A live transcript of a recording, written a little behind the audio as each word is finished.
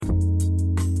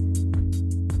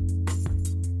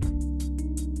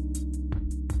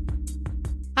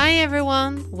Hi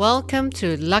everyone, welcome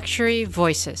to Luxury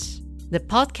Voices, the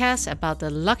podcast about the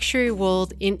luxury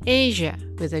world in Asia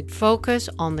with a focus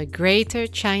on the Greater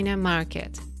China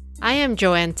market. I am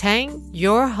Joanne Tang,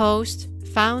 your host,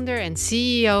 founder and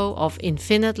CEO of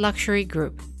Infinite Luxury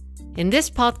Group. In this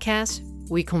podcast,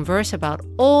 we converse about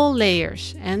all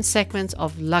layers and segments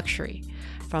of luxury,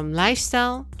 from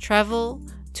lifestyle, travel,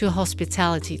 to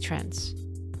hospitality trends.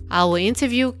 I will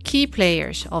interview key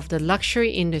players of the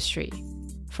luxury industry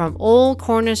from all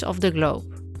corners of the globe.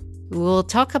 We will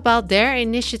talk about their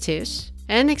initiatives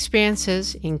and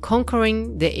experiences in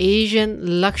conquering the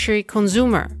Asian luxury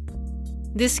consumer.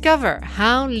 Discover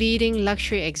how leading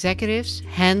luxury executives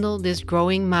handle this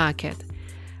growing market,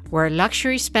 where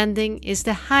luxury spending is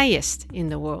the highest in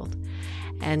the world,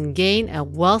 and gain a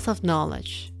wealth of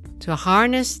knowledge to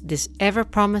harness this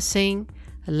ever-promising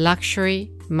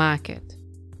luxury market.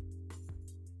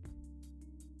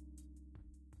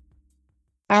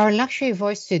 Our luxury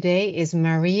voice today is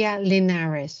Maria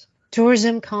Linares,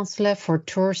 Tourism Counselor for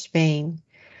Tour Spain.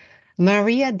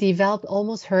 Maria developed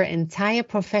almost her entire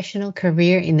professional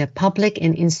career in the public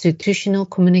and institutional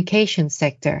communication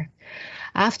sector.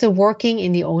 After working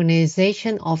in the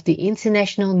organization of the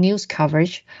international news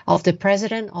coverage of the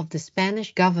President of the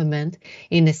Spanish government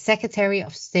in the Secretary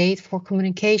of State for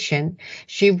Communication,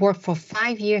 she worked for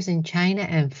 5 years in China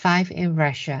and 5 in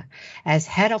Russia as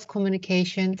head of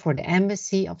communication for the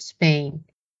Embassy of Spain.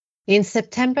 In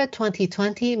September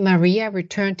 2020, Maria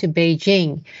returned to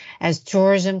Beijing as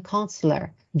tourism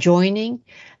counselor, joining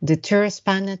the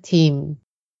Tourispana team.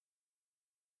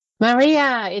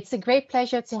 Maria, it's a great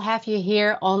pleasure to have you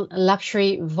here on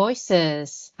Luxury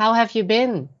Voices. How have you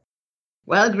been?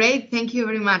 Well, great. Thank you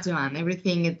very much, Joanne.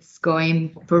 Everything is going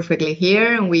perfectly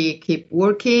here, and we keep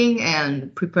working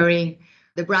and preparing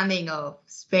the branding of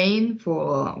Spain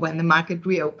for when the market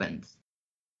reopens.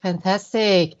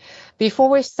 Fantastic.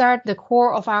 Before we start the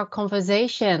core of our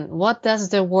conversation, what does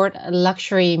the word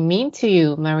luxury mean to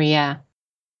you, Maria?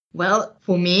 Well,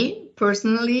 for me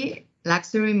personally,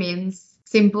 luxury means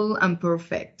simple and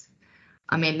perfect.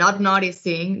 I mean, not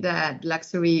noticing that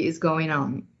luxury is going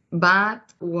on, but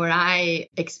what I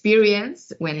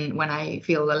experience when I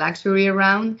feel the luxury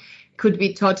around could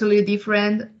be totally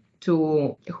different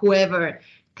to whoever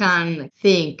can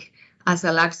think as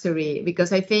a luxury,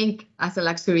 because I think as a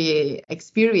luxury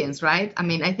experience, right? I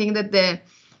mean, I think that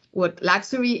what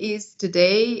luxury is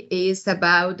today is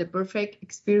about the perfect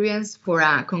experience for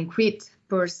a concrete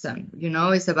person.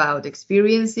 It's about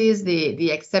experiences,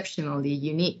 the exceptional, the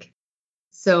unique.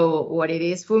 So what it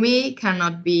is for me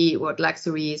cannot be what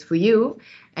luxury is for you,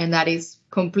 and that is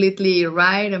completely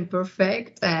right and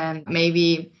perfect. And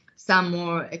maybe some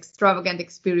more extravagant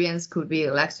experience could be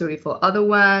luxury for other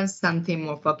ones, something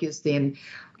more focused in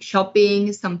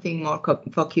shopping, something more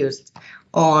focused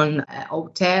on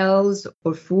hotels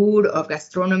or food or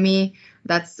gastronomy.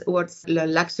 That's what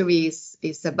luxury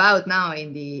is about now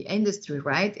in the industry,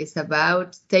 right? It's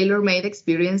about tailor-made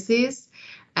experiences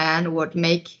and what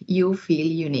make you feel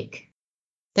unique.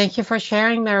 Thank you for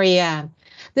sharing, Maria.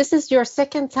 This is your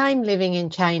second time living in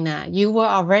China. You were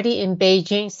already in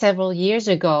Beijing several years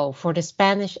ago for the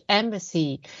Spanish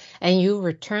embassy, and you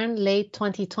returned late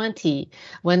 2020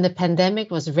 when the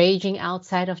pandemic was raging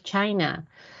outside of China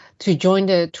to join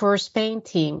the Tour Spain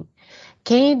team.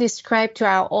 Can you describe to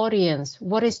our audience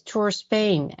what is Tour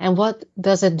Spain and what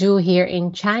does it do here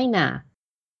in China?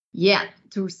 Yeah,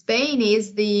 Tour Spain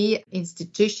is the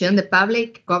institution, the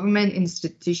public government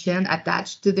institution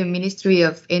attached to the Ministry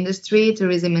of Industry,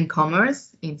 Tourism and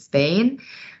Commerce in Spain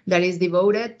that is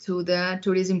devoted to the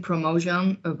tourism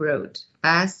promotion abroad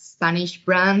as Spanish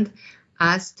brand,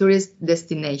 as tourist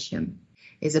destination.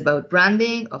 It's about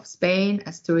branding of Spain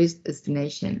as tourist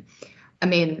destination. I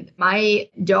mean, my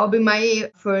job in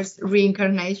my first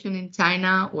reincarnation in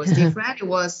China was different. It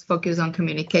was focused on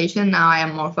communication. Now I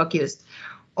am more focused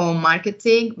on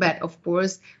marketing, but of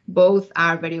course, both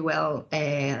are very well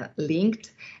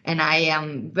linked. And I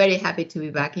am very happy to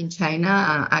be back in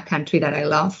China, a country that I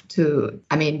love to,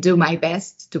 do my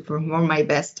best to promote my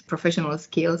best professional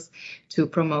skills to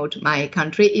promote my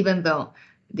country, even though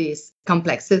these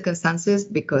complex circumstances,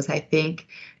 because I think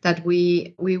that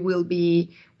we will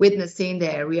be witnessing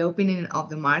the reopening of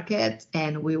the market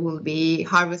and we will be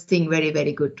harvesting very,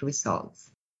 very good results.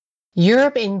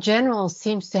 Europe in general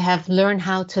seems to have learned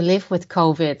how to live with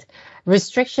COVID.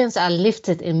 Restrictions are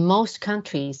lifted in most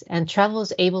countries and travel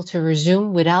is able to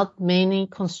resume without many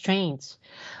constraints.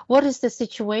 What is the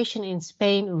situation in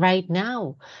Spain right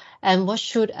now? And what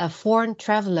should a foreign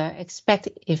traveler expect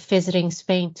if visiting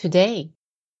Spain today?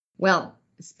 Well,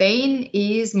 Spain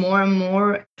is more and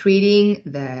more treating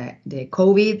the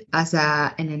COVID as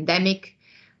an endemic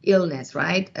illness,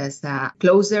 right? As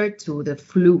closer to the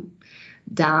flu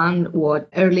than what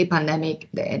early pandemic,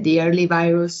 the early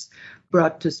virus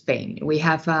brought to Spain. We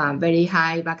have a very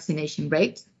high vaccination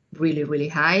rate, really, really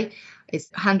high. It's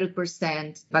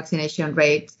 100% vaccination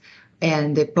rate,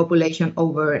 and the population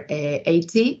over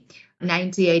 80,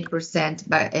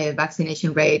 98%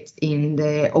 vaccination rate in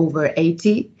the over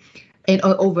 80, and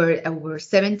over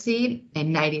 70,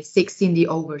 and 96 in the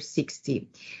over 60.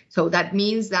 So that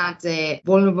means that the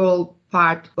vulnerable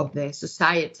part of the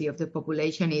society, of the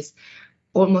population, is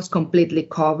almost completely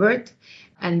covered.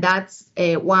 And that's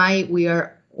why we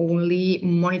are only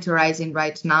monitoring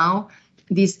right now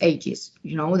these ages,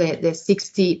 the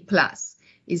 60 plus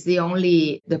is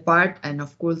the part, and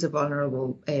of course the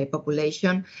vulnerable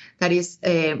population that is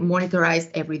monitored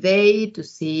every day to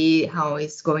see how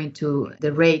it's going to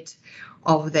the rate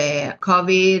of the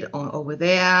COVID over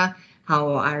there, how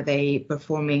are they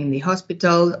performing in the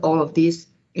hospital. All of this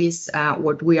is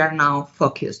what we are now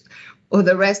focused. Or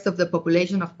the rest of the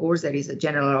population, of course, there is a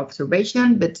general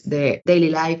observation, but the daily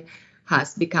life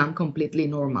has become completely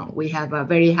normal. We have a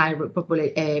very high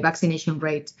vaccination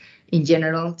rate in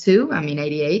general too.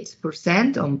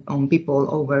 88% on people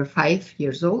over 5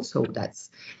 years old. So that's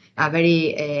a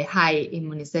very high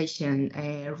immunization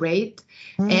rate.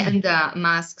 And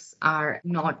masks are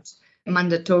not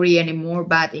mandatory anymore,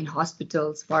 but in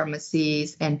hospitals,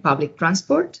 pharmacies, and public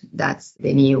transport. That's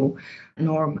the new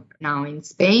norm now in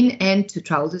Spain. And to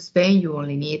travel to Spain, you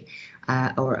only need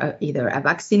either a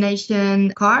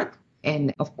vaccination card,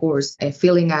 and of course,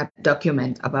 filling up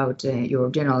document about your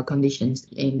general conditions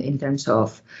in terms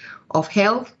of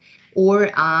health, or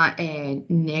a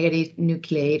negative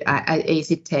nucleic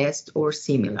acid test or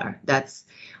similar. That's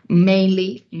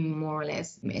mainly, more or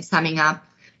less, summing up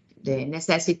the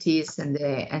necessities and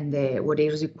the what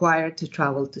is required to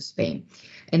travel to Spain.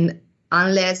 And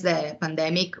unless the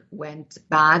pandemic went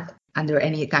bad under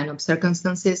any kind of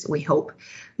circumstances, we hope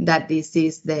that this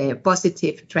is the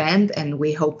positive trend, and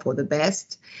we hope for the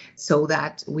best, so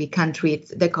that we can treat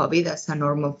the COVID as a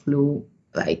normal flu,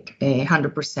 like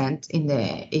 100% in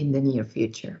the near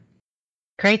future.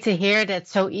 Great to hear that.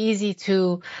 So easy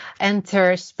to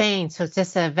enter Spain. So it's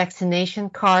just a vaccination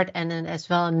card and then as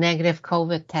well a negative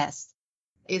COVID test.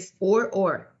 It's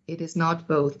or. It is not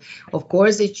both. Of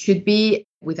course, it should be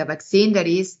with a vaccine that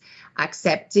is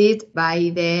accepted by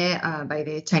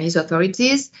the Chinese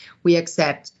authorities. We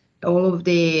accept all of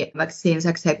the vaccines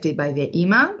accepted by the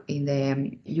EMA, in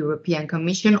the European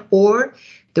Commission, or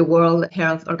the World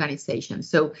Health Organization.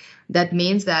 So that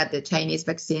means that the Chinese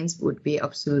vaccines would be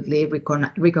absolutely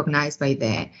recognized by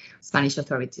the Spanish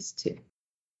authorities too.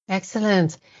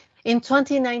 Excellent. In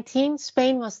 2019,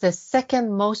 Spain was the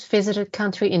second most visited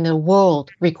country in the world,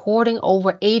 recording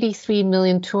over 83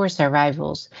 million tourist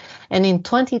arrivals. And in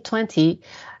 2020,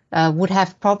 would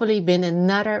have probably been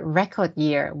another record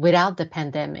year without the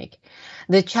pandemic.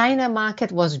 The China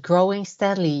market was growing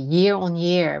steadily year on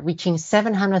year, reaching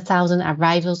 700,000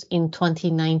 arrivals in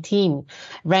 2019,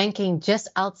 ranking just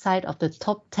outside of the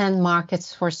top 10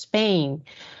 markets for Spain.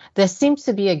 There seems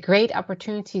to be a great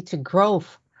opportunity to grow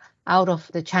out of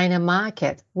the China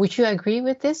market. Would you agree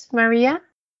with this, Maria?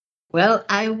 Well,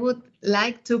 I would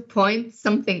like to point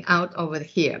something out over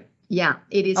here. Yeah,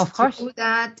 it is true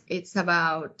that it's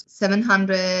about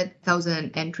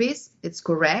 700,000 entries. It's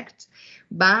correct.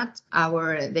 But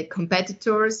the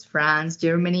competitors, France,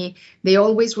 Germany, they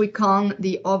always reckon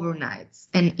the overnights.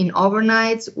 And in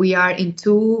overnights, we are in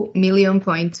 2.2 million.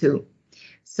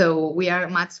 So we are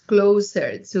much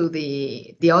closer to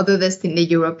the other the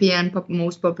European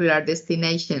most popular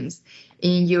destinations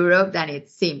in Europe than it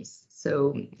seems.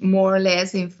 So more or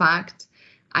less, in fact,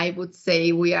 I would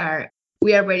say we are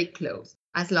very close.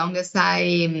 As long as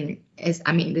the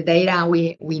data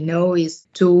we know is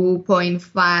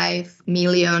 2.5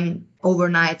 million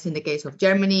overnights in the case of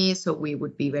Germany, so we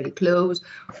would be very close.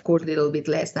 Of course, a little bit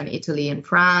less than Italy and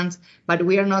France, but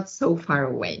we are not so far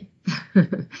away.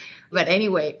 But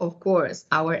anyway, of course,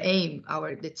 our aim,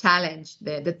 the challenge,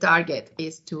 the target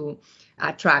is to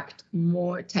attract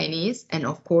more Chinese, and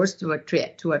of course to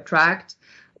attract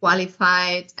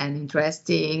qualified and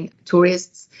interesting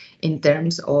tourists in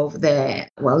terms of their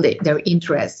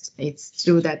interest. It's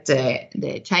true that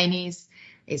the Chinese,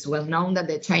 is well known that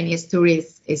the Chinese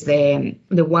tourist is the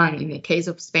one, in the case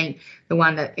of Spain, the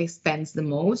one that spends the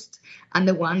most and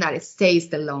the one that stays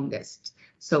the longest.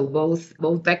 So both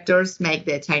vectors make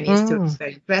the Chinese tourists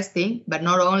very interesting, but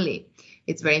not only.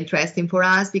 It's very interesting for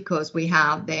us because we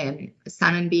have the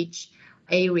sun and beach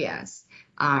areas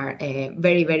are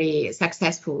very, very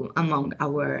successful among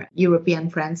our European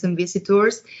friends and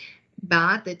visitors.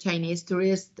 But the Chinese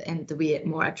tourists tend to be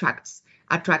more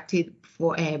attracted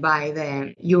by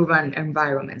the urban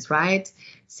environments, right?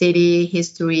 City,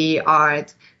 history,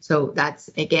 art. So that's,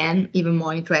 again, even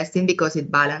more interesting because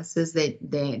it balances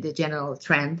the general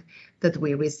trend that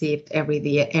we received every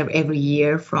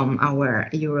year from our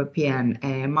European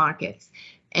markets.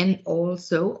 And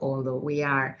also, although we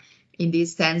are, in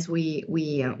this sense, we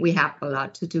have a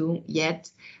lot to do yet,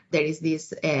 there is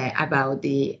this about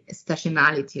the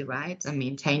seasonality, right? I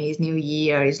mean, Chinese New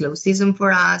Year is low season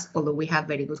for us, although we have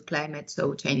very good climate,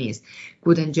 so Chinese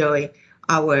could enjoy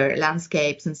our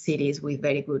landscapes and cities with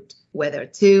very good weather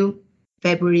too.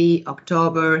 February,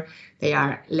 October, they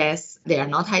are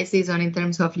not high season in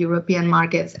terms of European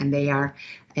markets, and they are,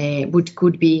 which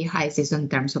could be high season in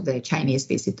terms of the Chinese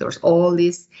visitors. All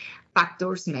these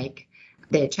factors make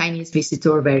the Chinese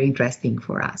visitor very interesting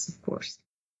for us, of course.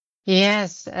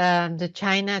 Yes, the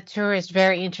China tour is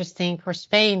very interesting for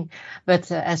Spain,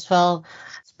 but as well,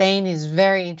 Spain is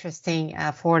very interesting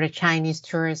for the Chinese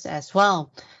tourists as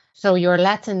well. So your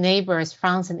Latin neighbors,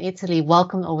 France and Italy,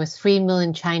 welcomed over 3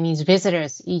 million Chinese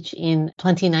visitors each in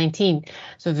 2019.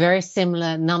 So very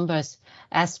similar numbers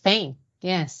as Spain.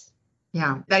 Yes.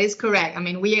 Yeah, that is correct. I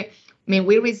mean, we are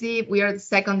the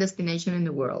second destination in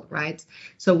the world, right?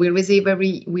 So we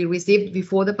received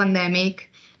before the pandemic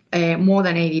more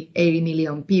than 80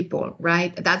 million people,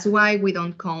 right? That's why we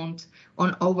don't count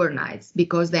on overnights,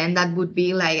 because then that would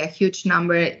be like a huge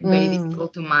number, very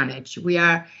difficult to manage.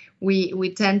 We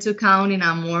tend to count in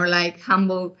a more like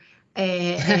humble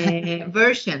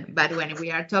version. But when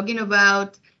we are talking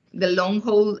about the long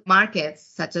haul markets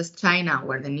such as China,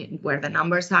 where the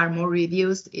numbers are more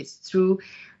reduced, it's true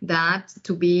that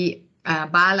to be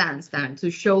balanced and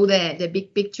to show the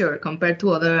big picture compared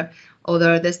to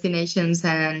other destinations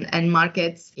and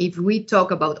markets, if we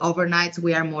talk about overnights,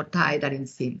 we are more tight than it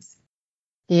seems.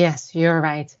 Yes, you're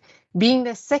right. Being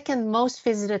the second most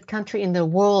visited country in the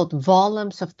world,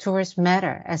 volumes of tourists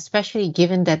matter, especially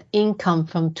given that income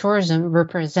from tourism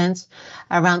represents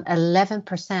around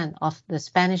 11% of the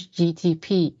Spanish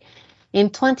GDP. In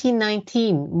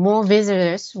 2019, more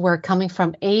visitors were coming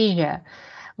from Asia,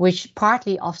 which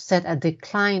partly offset a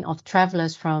decline of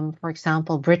travelers from, for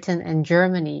example, Britain and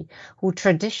Germany, who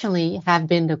traditionally have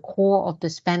been the core of the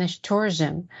Spanish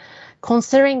tourism.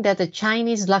 Considering that the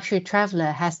Chinese luxury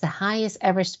traveler has the highest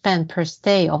ever spend per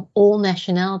stay of all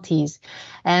nationalities,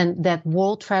 and that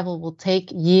world travel will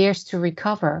take years to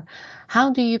recover,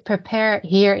 how do you prepare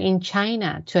here in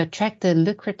China to attract the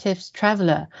lucrative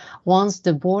traveler once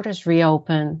the borders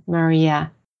reopen,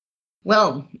 Maria?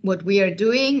 Well, what we are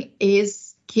doing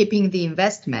is keeping the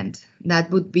investment.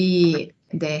 That would be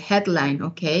the headline,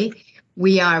 okay?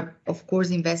 We are, of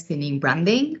course, investing in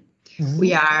branding. Mm-hmm.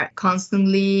 We are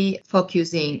constantly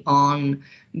focusing on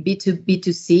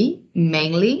B2C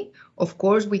mainly. Of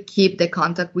course, we keep the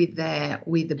contact with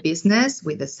the business,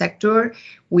 with the sector.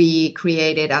 We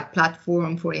created a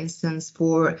platform, for instance,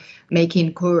 for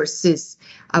making courses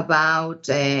about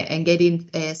and getting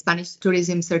a Spanish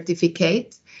tourism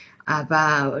certificate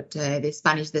about the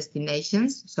Spanish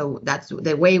destinations. So that's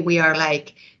the way we are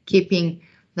like keeping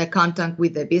the contact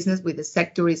with the business, with the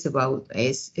sector is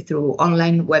through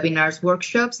online webinars,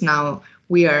 workshops. Now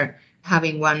we are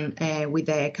having one with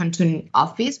the Canton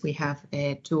office. We have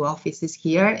 2 offices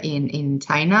here in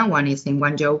China. One is in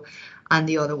Guangzhou and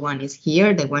the other one is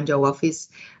here. The Guangzhou office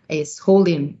is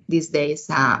holding these days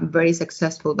very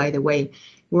successful, by the way,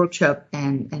 workshop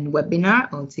and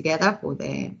webinar altogether for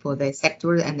the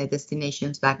sector and the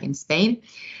destinations back in Spain.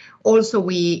 Also,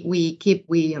 we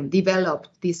developed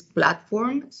this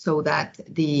platform so that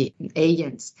the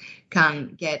agents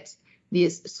can get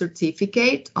this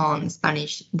certificate on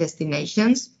Spanish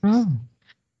destinations.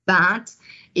 But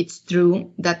it's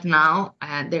true that now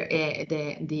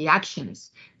the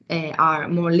actions are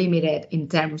more limited in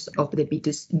terms of the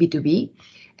B2B.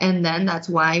 And then that's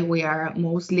why we are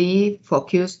mostly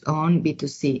focused on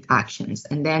B2C actions.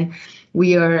 And then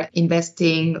we are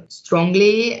investing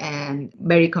strongly and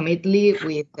very committedly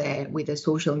with the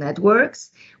social networks,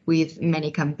 with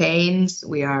many campaigns.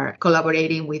 We are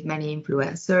collaborating with many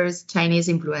influencers, Chinese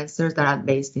influencers that are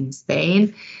based in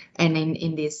Spain. And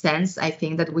in this sense, I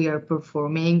think that we are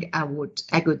performing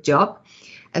a good job.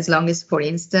 As long as, for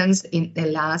instance, in the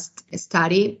last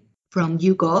study from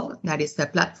YouGov, that is the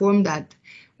platform that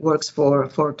works for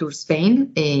Tour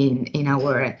Spain in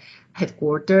our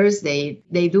headquarters, they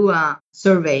do a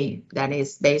survey that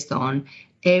is based on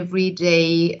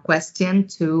everyday question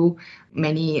to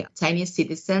many Chinese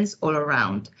citizens all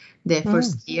around. The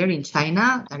first year in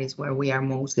China, that is where we are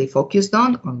mostly focused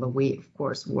on, although we, of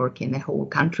course, work in the whole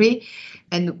country.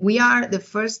 And we are the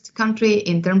first country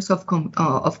in terms of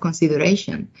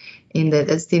consideration in the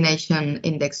destination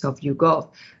index of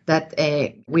YouGov, that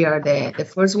we are the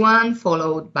first one,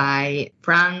 followed by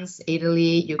France,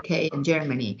 Italy, UK, and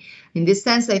Germany. In this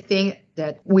sense, I think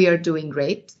that we are doing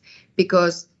great,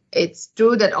 because it's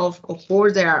true that, of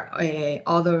course, there are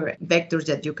other vectors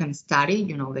that you can study,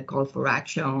 the call for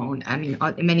action,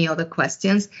 many other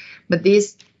questions. But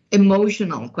this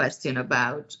emotional question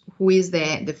about who is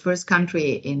the first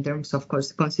country in terms of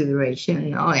course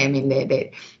consideration,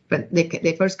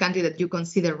 the first country that you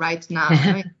consider right now,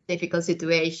 in a difficult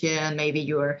situation, maybe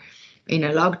you're in a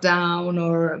lockdown,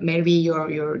 or maybe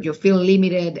you feel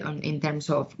limited in terms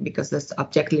of, because that's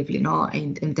objectively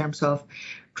in terms of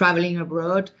traveling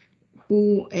abroad,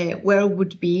 where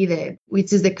would be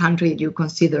which is the country you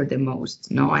consider the most,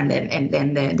 and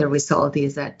then the result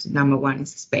is that number one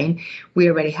is Spain. We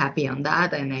are very happy on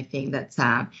that, and I think that's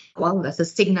a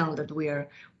signal that we are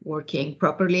working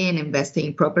properly and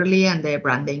investing properly, and the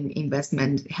branding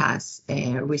investment has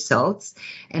results.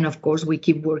 And of course, we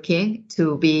keep working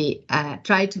to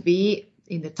try to be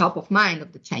in the top of mind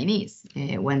of the Chinese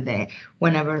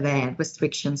whenever the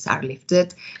restrictions are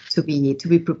lifted, to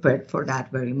be prepared for that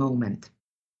very moment.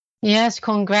 Yes,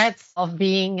 congrats of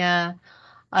being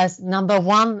as number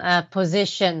one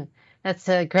position. That's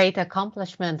a great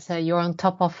accomplishment. You're on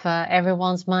top of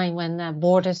everyone's mind when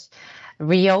borders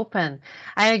reopen.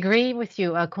 I agree with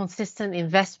you. A consistent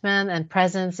investment and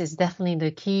presence is definitely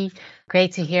the key.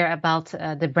 Great to hear about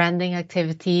the branding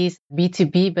activities,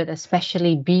 B2B, but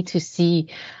especially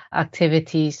B2C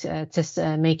activities, just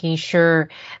making sure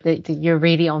that you're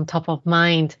really on top of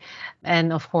mind.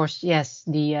 And of course, yes,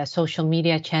 the social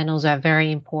media channels are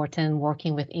very important.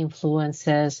 Working with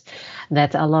influencers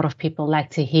that a lot of people like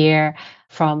to hear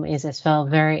from is as well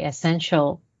very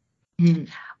essential.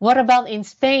 What about in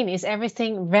Spain? Is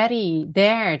everything ready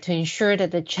there to ensure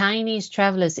that the Chinese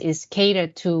travelers is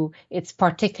catered to its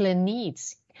particular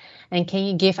needs? And can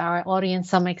you give our audience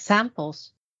some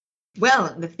examples?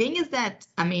 Well, the thing is that,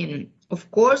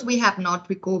 of course, we have not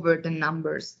recovered the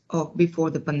numbers of before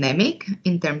the pandemic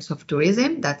in terms of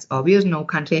tourism. That's obvious. No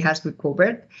country has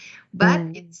recovered. But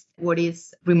what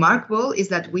is remarkable is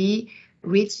that we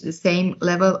reach the same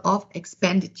level of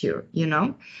expenditure,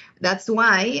 That's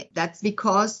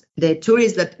because the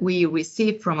tourists that we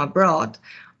receive from abroad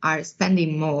are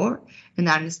spending more and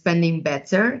are spending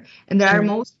better, and they are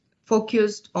most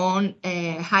focused on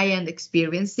high-end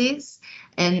experiences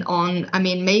and on,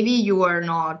 maybe you are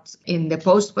not in the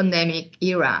post-pandemic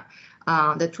era.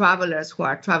 The travelers who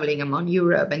are traveling among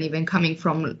Europe and even coming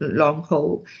from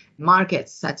long-haul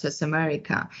markets such as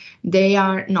America, they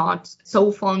are not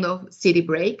so fond of city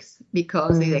breaks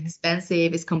because it's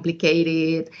expensive, it's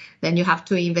complicated. Then you have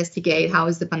to investigate how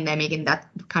is the pandemic in that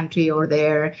country or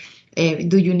there.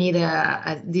 Do you need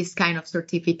this kind of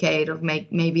certificate of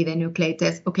maybe the nuclear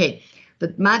test? Okay,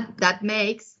 but that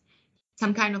makes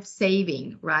some kind of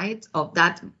saving, right, of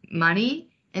that money,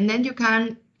 and then you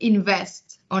can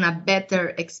invest on a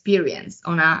better experience,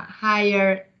 on a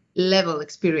higher level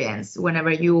experience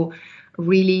whenever you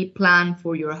really plan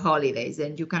for your holidays,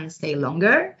 and you can stay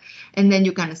longer and then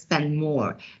you can spend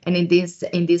more. And in this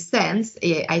sense,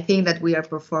 I think that we are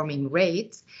performing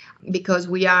great because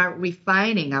we are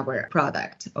refining our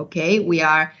product. Okay,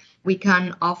 we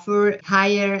can offer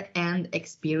higher end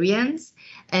experience,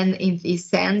 and in this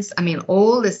sense,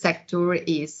 all the sector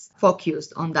is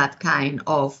focused on that kind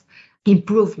of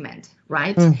improvement,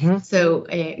 right? So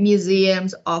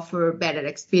museums offer better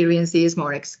experiences,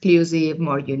 more exclusive,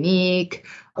 more unique.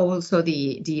 Also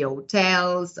the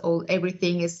hotels,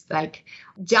 everything is like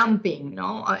jumping,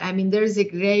 there's a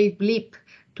great leap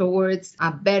towards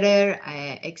a better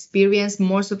experience,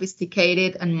 more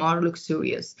sophisticated and more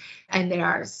luxurious. And there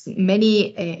are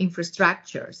many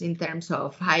infrastructures in terms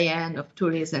of high-end, of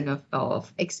tourism,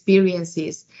 of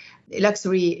experiences,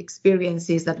 luxury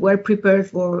experiences that were prepared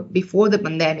for before the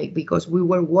pandemic, because we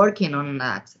were working on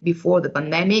that before the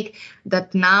pandemic,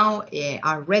 that now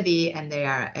are ready and they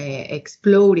are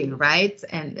exploding, right?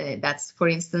 And that's, for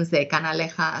instance, the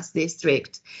Canalejas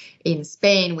district in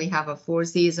Spain. We have a 4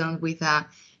 seasons with a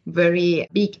very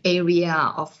big area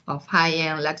of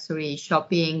high-end luxury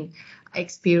shopping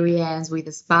experience with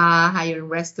a spa, higher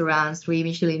restaurants, 3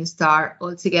 Michelin star,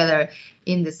 all together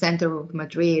in the center of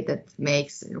Madrid. That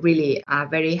makes really a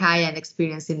very high-end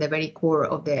experience in the very core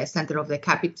of the center of the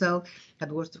capital. That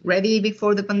was ready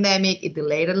before the pandemic. It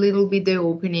delayed a little bit the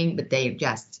opening, but they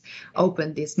just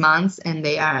opened this month and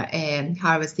they are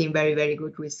harvesting very, very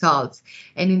good results.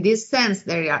 And in this sense,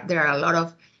 there are a lot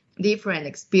of different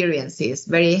experiences,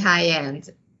 very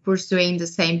high-end, pursuing the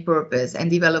same purpose and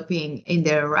developing in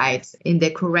their rights in the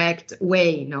correct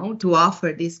way, to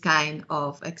offer this kind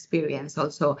of experience.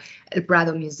 Also, El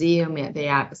Prado Museum, they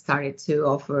have started to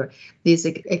offer these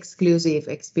exclusive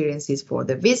experiences for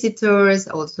the visitors.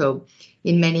 Also,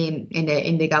 in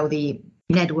the Gaudí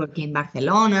network in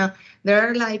Barcelona, there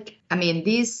are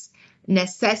this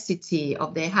necessity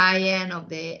of the high end of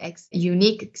the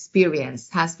unique experience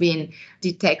has been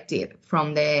detected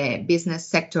from the business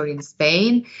sector in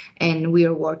Spain, and we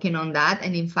are working on that.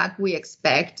 And in fact, we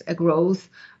expect a growth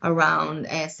around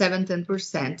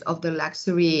 17% of the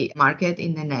luxury market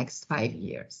in the next 5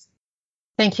 years.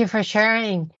 Thank you for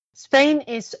sharing. Spain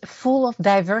is full of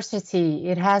diversity.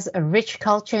 It has a rich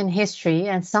culture and history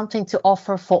and something to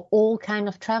offer for all kinds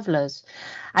of travelers.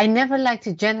 I never like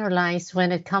to generalize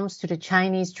when it comes to the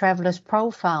Chinese traveler's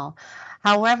profile.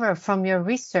 However, from your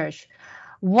research,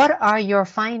 what are your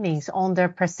findings on their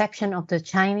perception of the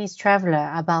Chinese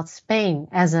traveler about Spain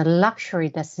as a luxury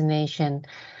destination?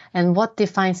 And what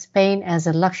defines Spain as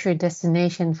a luxury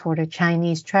destination for the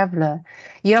Chinese traveler?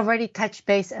 You already touched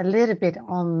base a little bit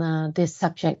on this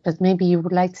subject, but maybe you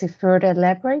would like to further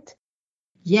elaborate?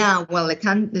 Yeah, well, the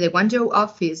Guangzhou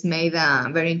office made a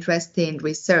very interesting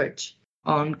research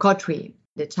on COTRI,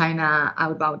 the China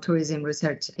Outbound Tourism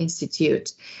Research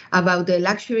Institute, about the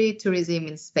luxury tourism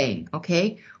in Spain.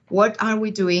 Okay, what are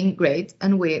we doing great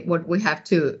and what we have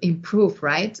to improve,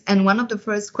 right? And one of the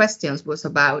first questions was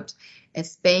about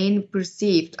Spain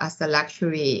perceived as a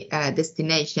luxury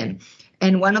destination.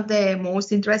 And one of the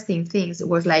most interesting things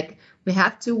was we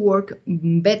have to work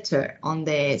better on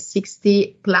the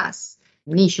 60 plus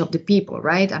niche of the people,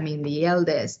 right? I mean, the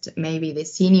eldest, maybe the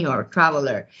senior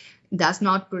traveler does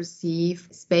not perceive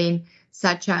Spain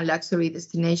such a luxury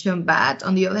destination. But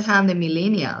on the other hand, the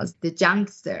millennials, the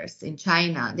youngsters in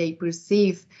China, they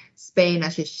perceive Spain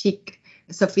as a chic,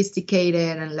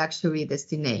 sophisticated and luxury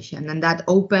destination. And that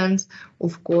opens,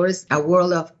 of course, a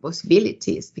world of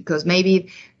possibilities, because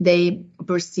maybe they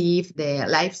perceive the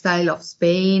lifestyle of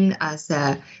Spain as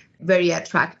very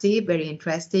attractive, very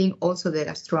interesting. Also, the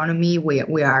gastronomy.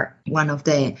 We are one of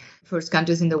the first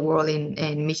countries in the world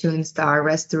in Michelin star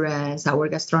restaurants. Our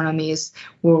gastronomy is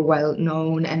world well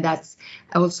known, and that's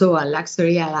also a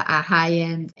luxury, a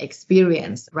high-end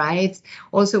experience, right?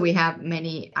 Also, we have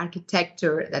many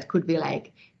architecture that could be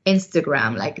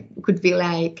Instagram, could be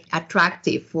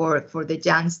attractive for the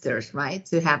youngsters, right?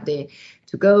 To have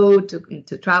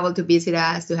to travel, to visit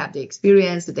us, to have the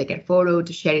experience, to take a photo,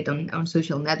 to share it on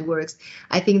social networks.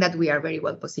 I think that we are very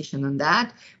well positioned on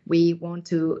that. We want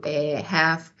to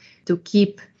have to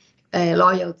keep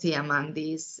loyalty among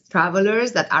these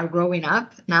travelers that are growing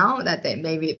up now, that they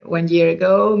maybe 1 year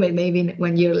ago, maybe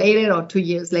 1 year later or 2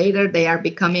 years later, they are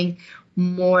becoming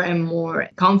more and more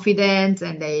confident,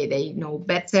 and they know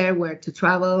better where to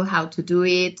travel, how to do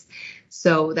it.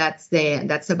 So that's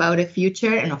about the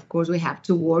future. And of course, we have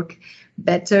to work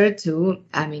better to,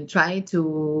 try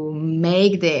to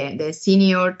make the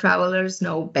senior travelers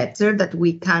know better that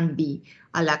we can be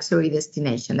a luxury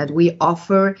destination, that we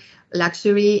offer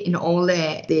luxury in all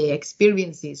the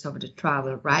experiences of the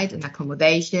travel, right? In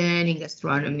accommodation, in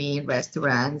gastronomy, in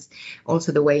restaurants,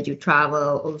 also the way you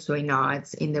travel, also in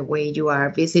arts, in the way you are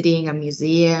visiting a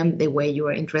museum, the way you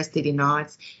are interested in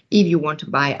arts. If you want to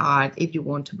buy art, if you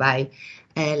want to buy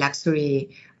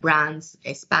luxury brands,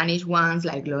 Spanish ones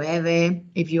like Loewe,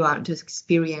 if you want to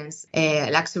experience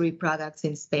luxury products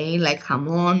in Spain like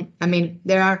Jamón.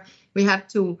 We have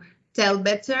to tell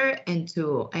better and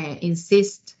to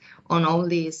insist on all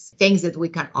these things that we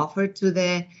can offer to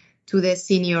the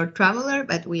senior traveler,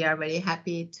 but we are very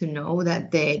happy to know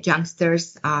that the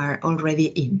youngsters are already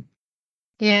in.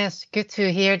 Yes, good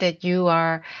to hear that you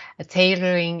are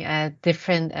tailoring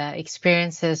different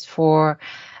experiences for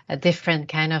different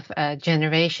kind of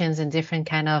generations and different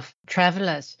kind of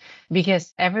travelers,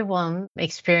 because everyone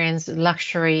experiences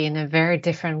luxury in a very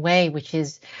different way, which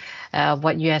is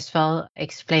what you as well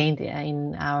explained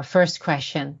in our first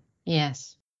question.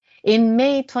 Yes. In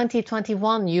May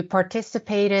 2021, you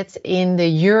participated in the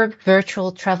Europe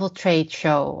Virtual Travel Trade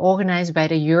Show organized by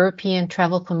the European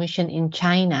Travel Commission in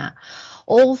China.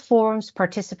 All forums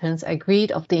participants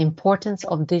agreed of the importance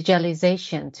of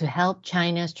digitalization to help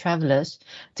China's travelers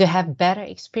to have better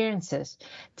experiences,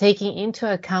 taking into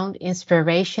account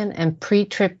inspiration and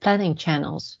pre-trip planning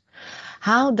channels.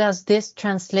 How does this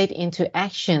translate into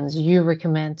actions you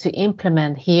recommend to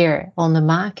implement here on the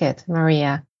market,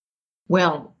 Maria?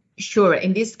 Well, sure.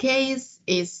 In this case,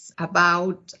 it's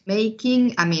about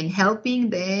helping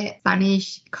the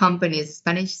Spanish companies,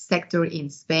 Spanish sector in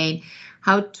Spain,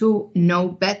 how to know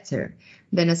better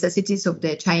the necessities of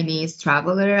the Chinese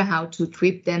traveler, how to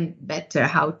treat them better,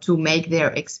 how to make their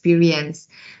experience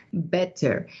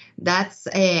better. That's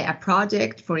a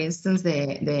project, for instance,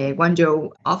 the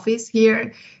Guangzhou office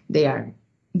here, they are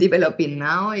developing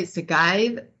now. It's a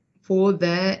guide for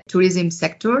the tourism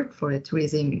sector,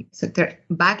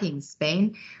 back in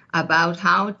Spain, about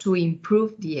how to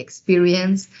improve the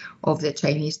experience of the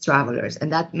Chinese travelers.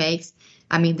 And that makes,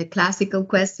 the classical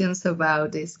questions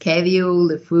about the schedule,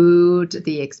 the food,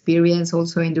 the experience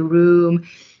also in the room,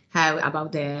 how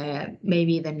about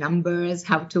maybe the numbers,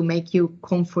 how to make you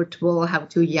comfortable, how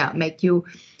to make you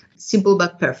simple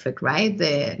but perfect, right?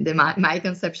 My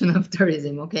conception of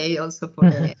tourism, okay, also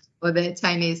for the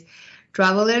Chinese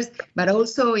travelers, but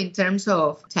also in terms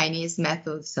of Chinese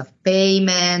methods of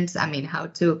payment. How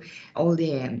to all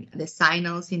the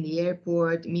signals in the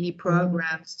airport, mini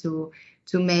programs to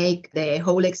make the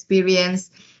whole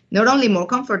experience not only more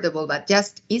comfortable but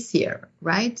just easier,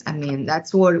 right?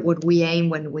 That's what we aim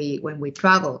when we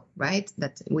travel, right?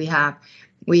 That we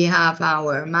have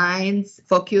our minds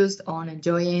focused on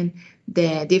enjoying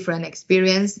the different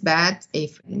experience, but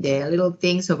if the little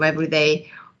things of every day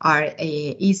are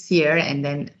easier, and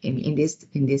then in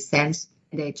this sense,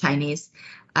 the Chinese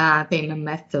payment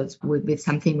methods would be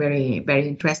something very, very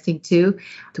interesting too,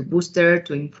 to booster,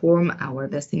 to inform our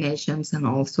destinations and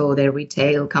also the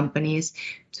retail companies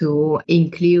to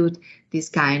include this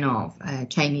kind of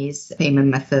Chinese payment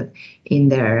method in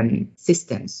their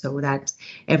systems, so that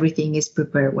everything is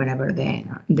prepared whenever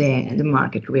the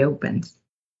market reopens.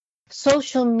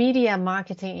 Social media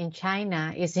marketing in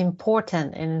China is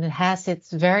important and it has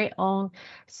its very own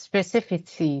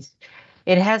specificities.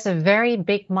 It has a very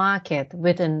big market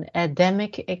with an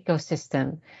endemic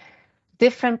ecosystem,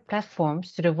 different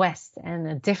platforms to the West and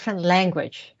a different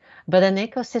language, but an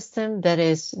ecosystem that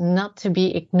is not to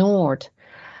be ignored.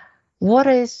 What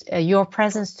is your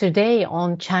presence today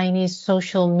on Chinese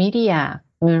social media,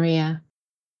 Maria?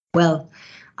 Well,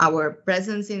 our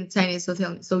presence in Chinese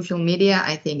social media,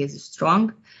 I think, is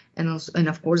strong. And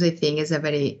of course, I think is a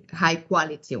very high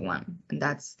quality one. And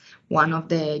that's one of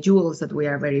the jewels that we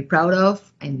are very proud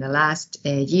of. In the last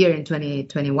year, in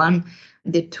 2021,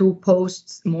 the two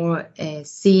posts more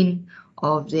seen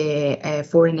of the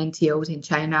foreign NTOs in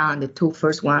China, and the two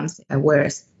first ones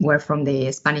were from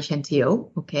the Spanish NTO,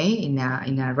 okay, in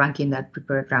a ranking that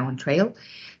prepared Dragon Trail.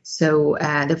 So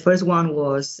the first one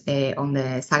was on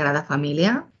the Sagrada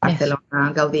Familia, Barcelona,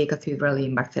 yes. Gaudí Cathedral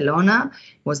in Barcelona,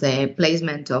 was the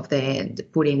placement of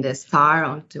putting the star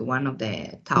onto one of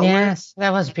the towers. Yes,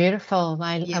 that was beautiful.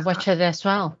 I watched it as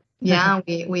well. Yeah,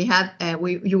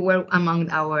 you were among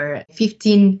our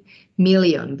 15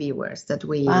 million viewers that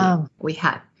we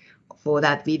had for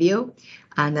that video,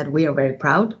 and that we are very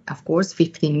proud. Of course,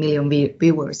 15 million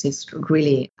viewers is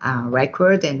really a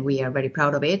record, and we are very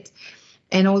proud of it.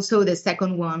 And also the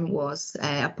second one was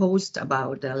a post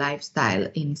about the lifestyle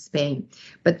in Spain.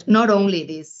 But not only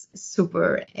these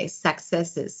super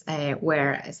successes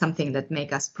were something that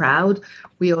make us proud,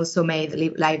 we also made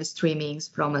live streamings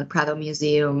from El Prado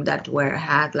Museum that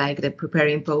had like the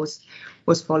preparing post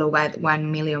was followed by 1.5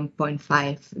 million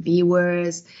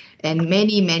viewers, and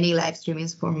many live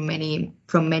streamings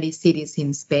from many cities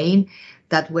in Spain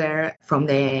that were from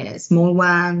the small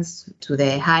ones to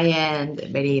the high end,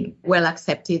 very well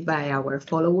accepted by our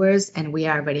followers. And we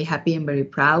are very happy and very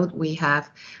proud. We have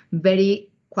very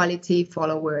quality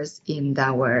followers in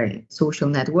our social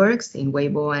networks, in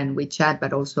Weibo and WeChat,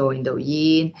 but also in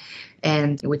Douyin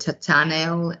and WeChat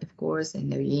channel, of course,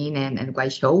 in Douyin and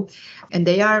Kuaishou. And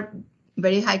they are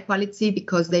very high quality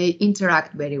because they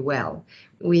interact very well.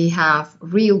 We have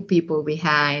real people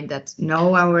behind that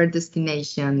know our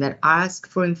destination, that ask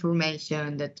for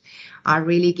information, that are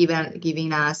really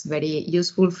giving us very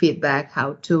useful feedback,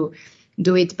 how to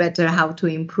do it better, how to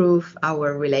improve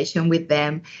our relation with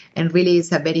them. And really,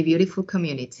 it's a very beautiful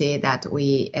community that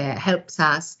helps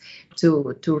us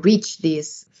to reach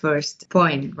this first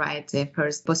point, right? The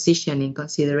first position in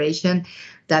consideration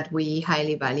that we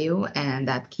highly value and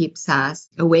that keeps us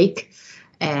awake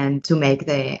and to make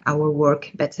our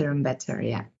work better and better.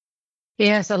 Yeah.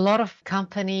 Yes, a lot of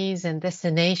companies and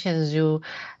destinations do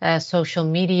social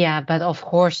media, but of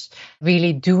course,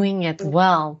 really doing it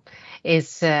well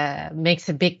is makes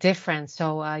a big difference.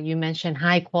 So you mentioned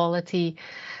high quality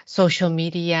social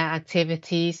media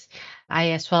activities.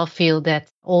 I as well feel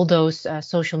that all those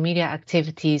social media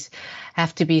activities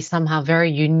have to be somehow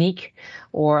very unique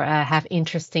or have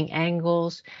interesting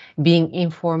angles, being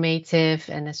informative,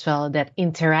 and as well that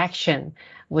interaction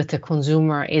with the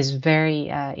consumer is very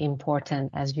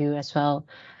important, as you as well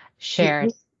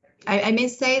shared. I may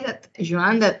say that,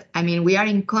 Joan, that I mean, we are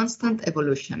in constant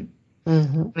evolution.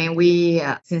 Mm-hmm. I mean, we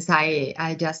since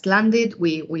I just landed,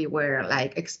 we were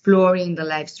like exploring the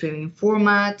live streaming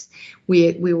format.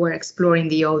 We were exploring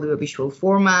the audiovisual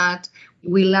format.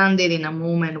 We landed in a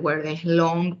moment where the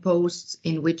long posts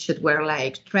in which it were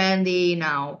like trendy.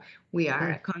 Now we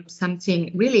are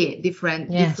something really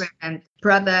different, Yes. different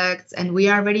products, and we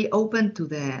are very open to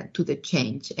the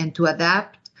change and to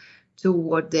adapt to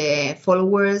what the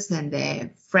followers and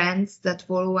the friends that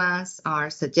follow us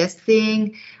are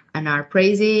suggesting and are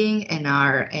praising, and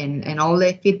all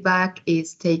the feedback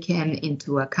is taken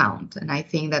into account. And I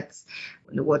think that's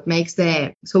what makes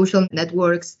the social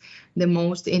networks the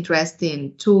most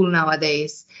interesting tool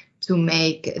nowadays to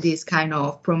make this kind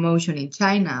of promotion in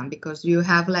China, because you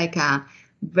have like a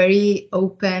very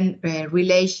open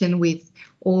relation with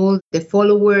all the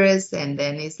followers, and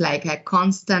then it's like a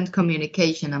constant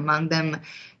communication among them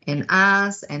and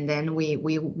us, and then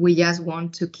we just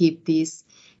want to keep this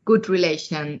good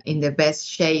relation in the best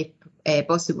shape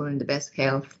possible, in the best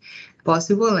health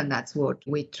possible, and that's what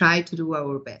we try to do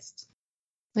our best.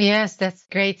 Yes, that's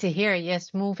great to hear.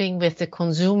 Yes, moving with the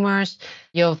consumers,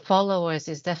 your followers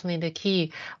is definitely the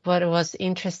key. What was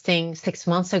interesting 6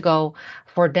 months ago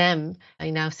for them,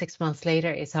 now 6 months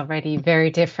later, is already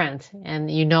very different.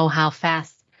 And you know how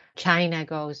fast China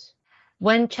goes.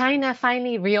 When China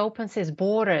finally reopens its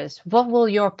borders, what will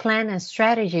your plan and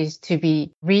strategies to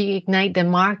be reignite the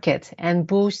market and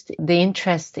boost the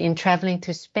interest in traveling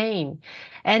to Spain?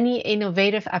 Any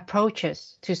innovative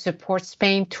approaches to support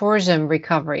Spain tourism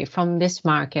recovery from this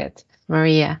market,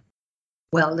 Maria?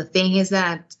 Well, the thing is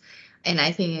that, and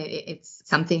I think it's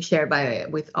something shared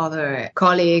with other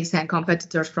colleagues and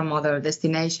competitors from other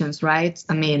destinations, right?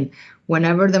 I mean,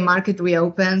 whenever the market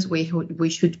reopens, we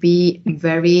should be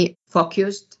very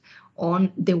focused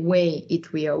on the way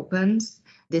it reopens,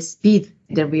 the speed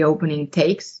the reopening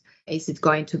takes. Is it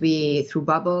going to be through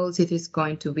bubbles? It is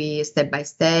going to be step by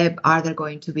step? Are there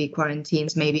going to be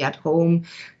quarantines maybe at home?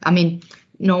 I mean,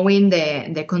 knowing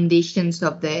the conditions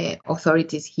of the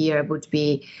authorities here would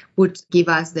give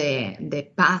us the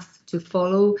path to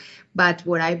follow. But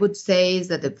what I would say is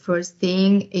that the first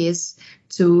thing is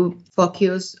to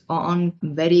focus on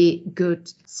very good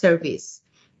service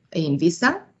in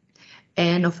visa,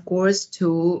 and of course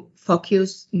to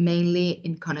focus mainly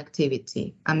in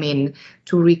connectivity. I mean,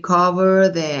 to recover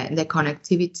the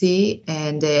connectivity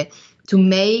and to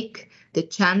make the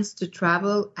chance to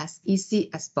travel as easy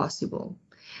as possible,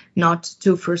 not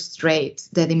to frustrate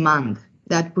the demand.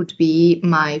 That would be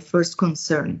my first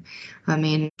concern. I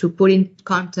mean, to put in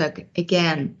contact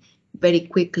again very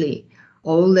quickly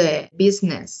all the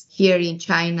business here in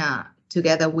China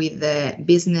together with the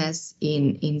business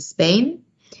in Spain,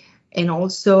 and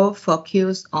also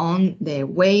focus on the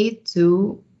way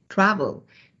to travel,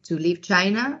 to leave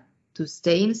China, to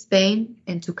stay in Spain,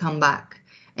 and to come back.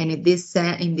 And in this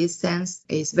sense,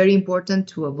 it's very important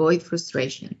to avoid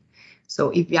frustration.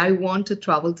 So if I want to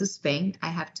travel to Spain, I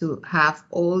have to have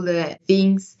all the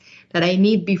things that I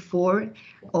need before,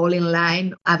 all in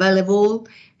line, available,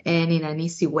 and in an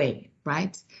easy way,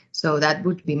 right? So that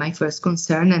would be my first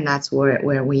concern, and that's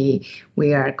where we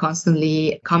are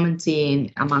constantly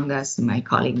commenting among us, my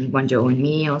colleague Guangzhou and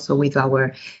me, also with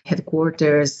our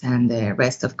headquarters and the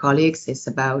rest of colleagues. It's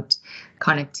about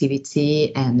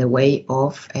connectivity and the way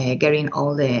of getting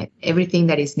everything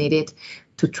that is needed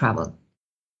to travel.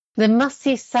 The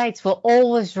must-see sites will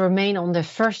always remain on the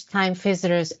first-time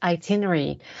visitor's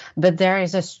itinerary, but there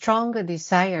is a stronger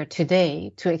desire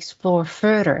today to explore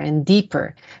further and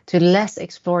deeper to less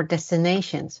explored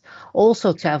destinations,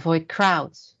 also to avoid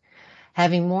crowds,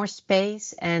 having more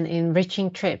space and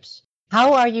enriching trips.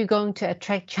 How are you going to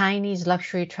attract Chinese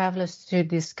luxury travelers to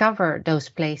discover those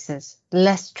places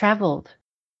less traveled?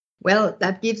 Well,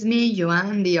 that gives me,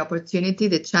 Joan, the opportunity,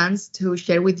 the chance to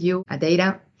share with you a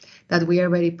data that we are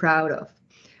very proud of.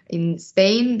 In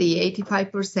Spain, the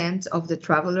 85% of the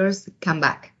travelers come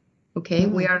back. Okay,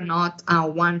 we are not a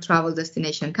one travel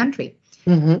destination country.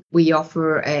 Mm-hmm. We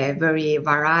offer very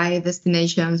varied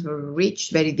destinations, very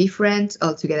rich, very different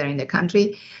altogether in the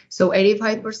country. So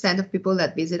 85% of people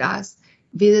that visit us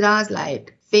visitors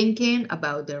like thinking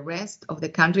about the rest of the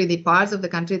country, the parts of the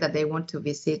country that they want to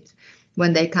visit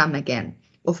when they come again.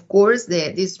 Of course,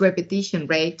 this repetition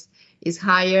rate is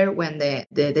higher when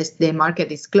the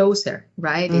market is closer,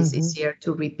 right? Mm-hmm. It's easier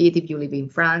to repeat if you live in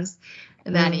France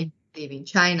than if you live in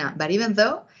China. But even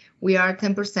though we are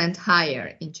 10%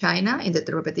 higher in China in the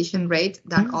repetition rate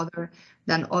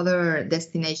than other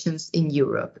destinations in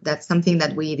Europe. That's something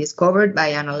that we discovered by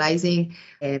analyzing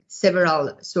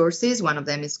several sources. One of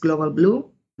them is Global Blue.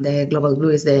 The Global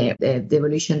Blue is the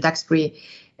devolution tax-free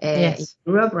in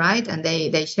Europe, right? And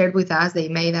they shared with us, they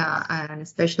made a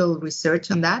special research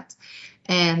on that.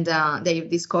 And they've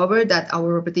discovered that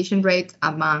our repetition rate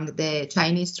among the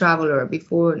Chinese traveler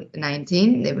before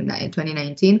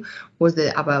 2019 was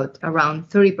about around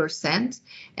 30%.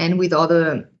 And with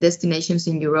other destinations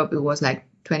in Europe, it was like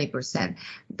 20%.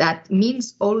 That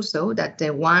means also that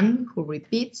the one who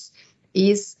repeats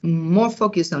is more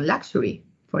focused on luxury,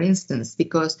 for instance,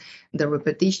 because the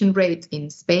repetition rate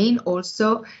in Spain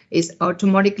also is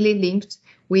automatically linked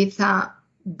with a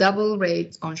double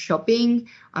rate on shopping.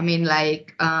 I mean,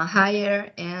 like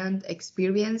higher end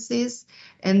experiences.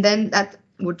 And then that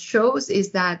what shows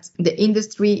is that the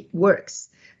industry works.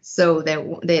 So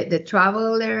the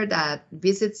traveler that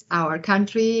visits our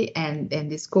country and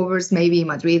discovers maybe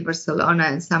Madrid, Barcelona,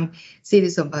 and some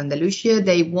cities of Andalusia,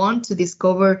 they want to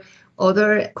discover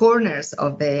other corners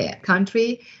of the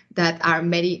country that are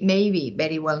maybe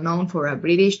very well known for a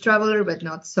British traveler, but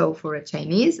not so for a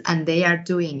Chinese, and they are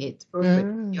doing it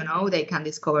perfect. You know, they can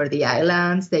discover the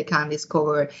islands, they can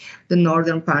discover the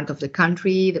northern part of the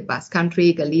country, the Basque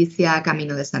Country, Galicia,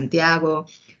 Camino de Santiago.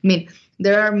 I mean,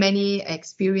 there are many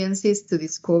experiences to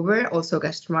discover, also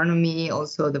gastronomy,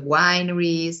 also the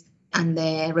wineries, and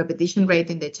the repetition rate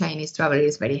in the Chinese traveler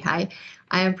is very high.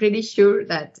 I am pretty sure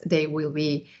that they will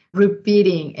be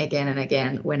repeating again and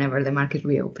again whenever the market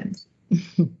reopens.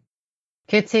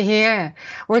 Good to hear.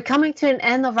 We're coming to an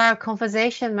end of our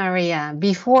conversation, Maria.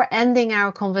 Before ending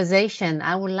our conversation,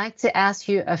 I would like to ask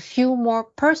you a few more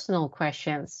personal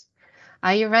questions.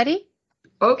 Are you ready?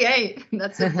 Okay,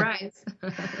 that's a surprise.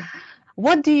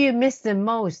 What do you miss the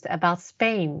most about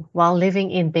Spain while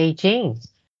living in Beijing?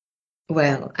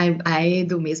 Well, I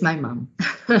do miss my mom.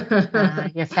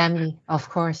 Your family, of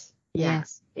course. Yeah.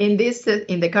 Yes. In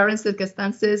the current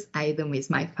circumstances, I do miss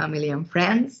my family and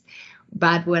friends.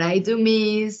 But what I do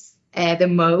miss the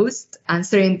most,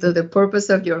 answering to the purpose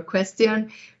of your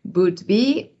question, would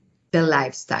be the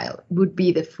lifestyle, would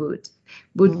be the food,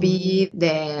 would be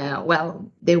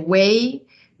the way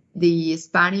the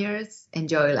Spaniards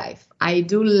enjoy life. I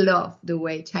do love the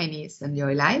way Chinese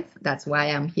enjoy life. That's why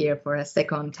I'm here for a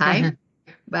second time.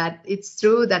 But it's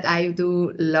true that I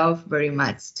do love very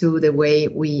much too the way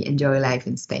we enjoy life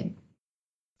in Spain.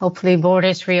 Hopefully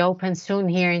borders reopen soon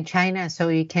here in China so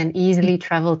you can easily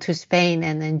travel to Spain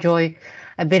and enjoy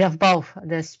a bit of both,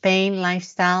 the Spain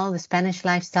lifestyle, the Spanish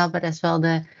lifestyle, but as well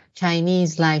the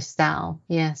Chinese lifestyle.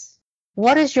 Yes.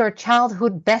 What is your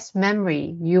childhood best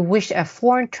memory you wish a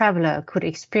foreign traveler could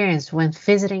experience when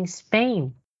visiting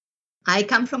Spain? I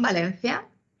come from Valencia.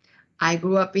 I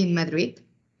grew up in Madrid.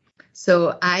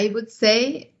 So I would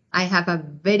say I have a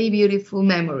very beautiful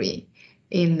memory.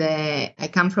 I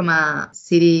come from a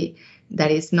city that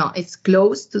it's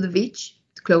close to the beach.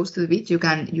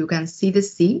 You can see the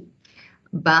sea,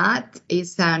 but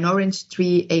it's an orange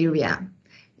tree area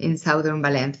in southern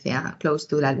Valencia, close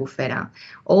to La Albufera.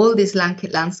 All these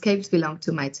landscapes belong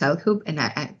to my childhood, and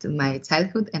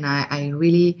I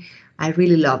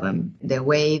really love them. The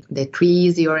way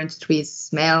the orange trees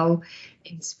smell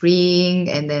in spring,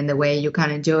 and then the way you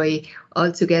can enjoy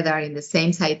all together in the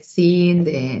same sightseeing,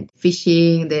 the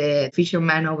fishing, the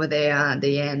fisherman over there at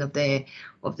the end of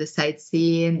the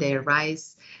sightseeing, the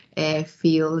rice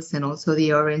fields, and also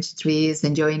the orange trees,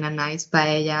 enjoying a nice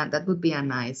paella. That would be a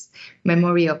nice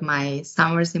memory of my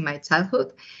summers in my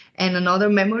childhood. And another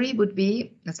memory would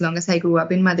be, as long as I grew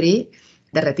up in Madrid,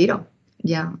 the Retiro.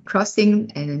 Yeah,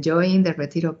 crossing and enjoying the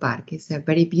Retiro Park. It's a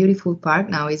very beautiful park.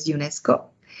 Now it's UNESCO.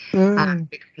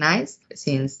 Recognized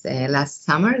since last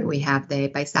summer. We have the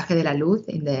Paisaje de la Luz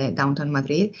in the downtown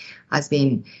Madrid has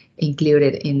been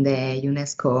included in the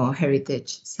UNESCO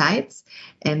heritage sites,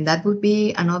 and that would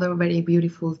be another very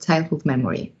beautiful childhood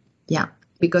memory. Yeah,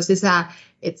 because it's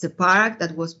a park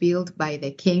that was built by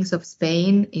the kings of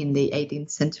Spain in the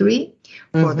 18th century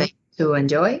for them to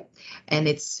enjoy, and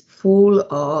it's full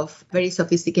of very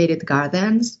sophisticated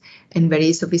gardens and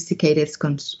very sophisticated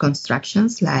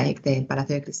constructions, like the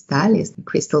Palacio de Cristal, is the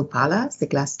Crystal Palace, the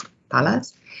glass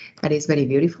palace, that is very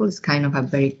beautiful. It's kind of a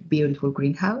very beautiful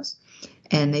greenhouse,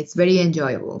 and it's very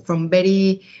enjoyable from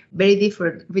very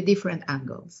different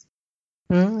angles.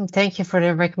 Thank you for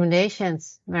the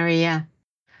recommendations, Maria.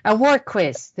 A word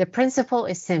quiz. The principle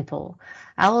is simple.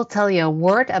 I will tell you a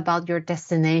word about your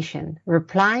destination.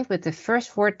 Reply with the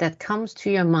first word that comes to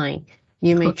your mind.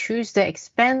 You may choose to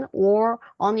expand or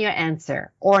on your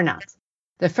answer or not.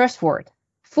 The first word,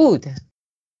 food.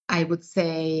 I would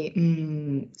say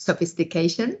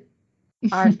sophistication.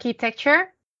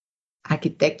 Architecture.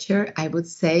 Architecture, I would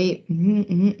say,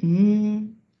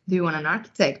 do you want an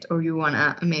architect or you want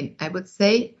I would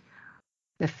say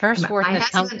the first word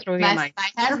that comes through your mind.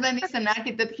 My husband is an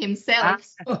architect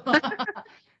himself.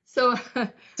 So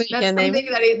that's something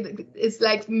that it's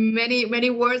like many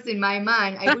words in my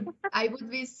mind. I would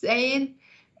be saying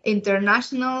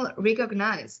international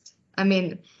recognized. I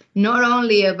mean, not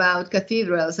only about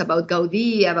cathedrals, about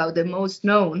Gaudí, about the most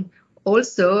known,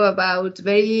 also about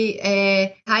very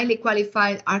highly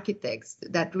qualified architects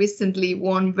that recently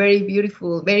won very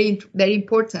beautiful, very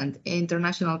important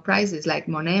international prizes like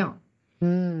Moneo.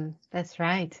 That's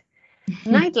right.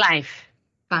 Nightlife.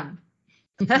 Fun.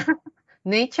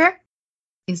 Nature.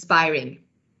 Inspiring.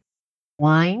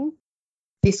 Wine.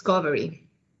 Discovery.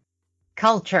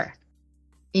 Culture.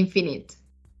 Infinite.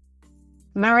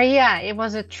 Maria, it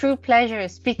was a true pleasure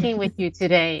speaking with you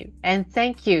today, and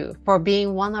thank you for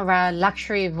being one of our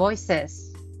luxury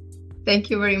voices. Thank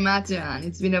you very much, Joanne.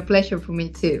 It's been a pleasure for me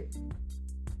too.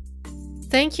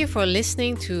 Thank you for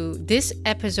listening to this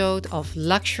episode of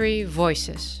Luxury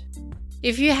Voices.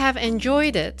 If you have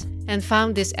enjoyed it and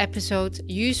found this episode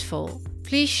useful,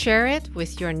 please share it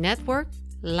with your network,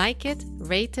 like it,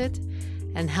 rate it,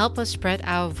 and help us spread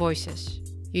our voices.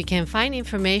 You can find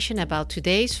information about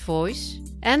today's voice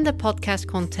and the podcast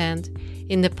content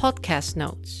in the podcast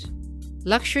notes.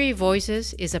 Luxury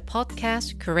Voices is a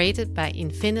podcast curated by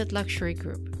Infinite Luxury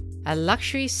Group, a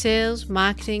luxury sales,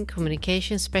 marketing,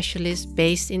 communication specialist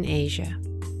based in Asia.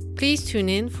 Please tune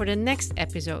in for the next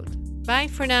episode. Bye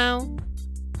for now.